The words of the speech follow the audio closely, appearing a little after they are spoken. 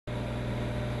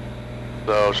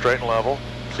So straight and level.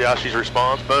 See how she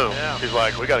responds? Boom. Yeah. She's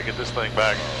like, we got to get this thing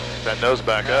back, that nose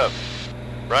back up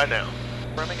right now.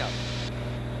 Brimming up.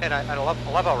 And I love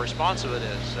how responsive it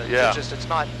is. Yeah. It's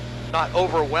not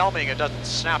overwhelming. It doesn't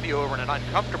snap you over in an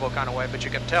uncomfortable kind of way, but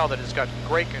you can tell that it's got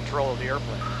great control of the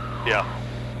airplane. Yeah.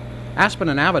 Aspen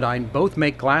and Avidyne both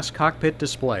make glass cockpit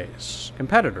displays.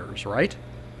 Competitors, right?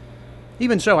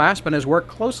 Even so, Aspen has worked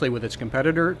closely with its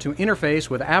competitor to interface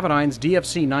with Avidyne's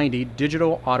DFC-90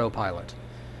 digital autopilot.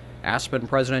 Aspen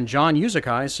President John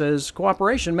Uzakai says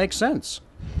cooperation makes sense.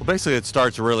 Well, basically, it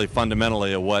starts really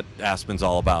fundamentally at what Aspen's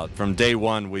all about. From day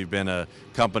one, we've been a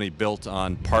company built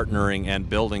on partnering and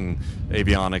building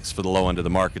avionics for the low end of the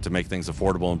market to make things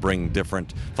affordable and bring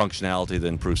different functionality that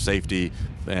improves safety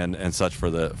and such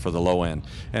for the low end.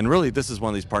 And really, this is one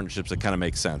of these partnerships that kind of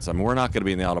makes sense. I mean, we're not going to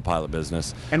be in the autopilot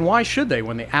business. And why should they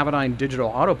when the Avidyne digital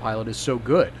autopilot is so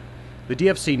good? The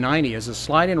DFC-90 is a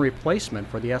slide-in replacement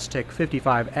for the STEC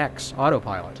 55X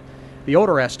autopilot. The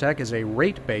older STEC is a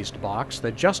rate-based box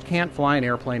that just can't fly an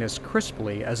airplane as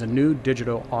crisply as a new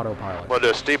digital autopilot. I'm going to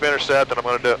do a steep intercept, and I'm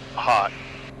going to do it hot.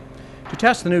 To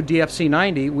test the new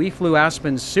DFC-90, we flew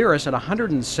Aspen's Cirrus at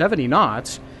 170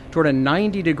 knots toward a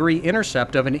 90-degree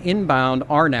intercept of an inbound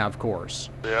RNAV course.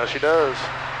 Yeah, she does.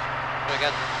 We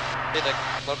got the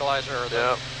localizer or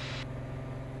the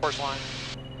course line.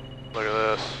 Look at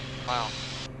this. Wow.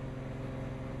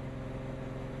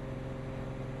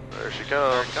 There she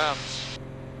There comes. it comes.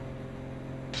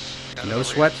 No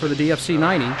sweat for the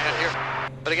DFC-90. And here,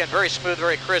 but again, very smooth,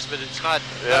 very crisp, but it's not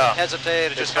Yeah. doesn't hesitate. It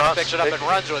just It's kind of not- picks it up and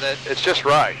runs with it. It's just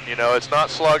right. You know, it's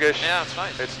not sluggish. Yeah, it's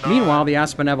nice. It's not. Meanwhile, the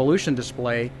Aspen Evolution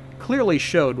display clearly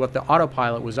showed what the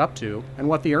autopilot was up to and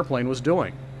what the airplane was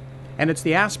doing. And it's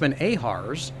the Aspen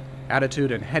AHARS,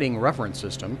 Attitude and Heading Reference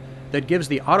System, that gives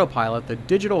the autopilot the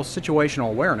digital situational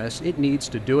awareness it needs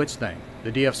to do its thing.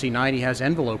 The DFC-90 has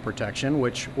envelope protection,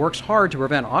 which works hard to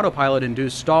prevent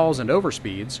autopilot-induced stalls and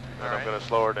overspeeds. And I'm going to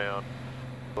slow her down.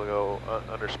 We'll go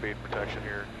under speed protection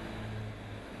here.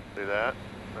 Do that.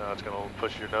 Now it's going to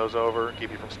push your nose over and keep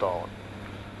you from stalling.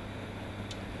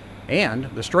 And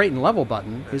the straight and level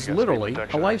button Yeah, is you got literally speed a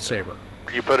protection. lifesaver.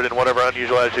 You put it in whatever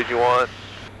unusual attitude you want.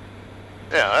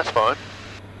 Yeah, that's fine.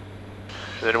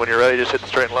 And then when you're ready, just hit the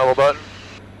straight and level button.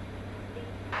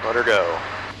 Let her go.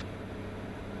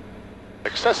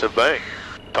 Excessive bank.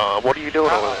 Tom, what are you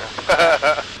doing over there?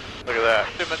 Look at that.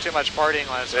 Too much partying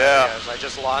last night, Yeah. guys. I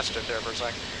just lost it there for a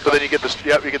second. So then you get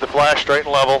the you get the flash straight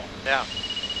and level, Yeah.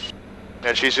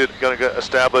 and she's going to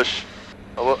establish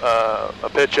a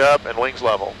pitch up and wings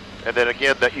level. And then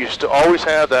again, that you always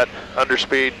have that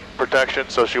underspeed protection,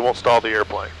 so she won't stall the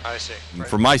airplane. I see. Right.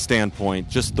 From my standpoint,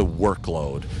 just the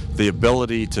workload, the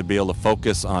ability to be able to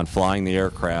focus on flying the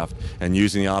aircraft and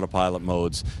using the autopilot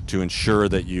modes to ensure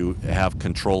that you have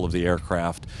control of the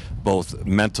aircraft both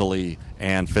mentally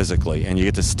and physically, and you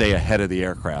get to stay ahead of the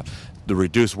aircraft. The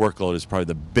reduced workload is probably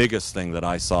the biggest thing that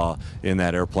I saw in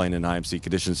that airplane in IMC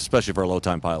conditions, especially for a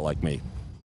low-time pilot like me.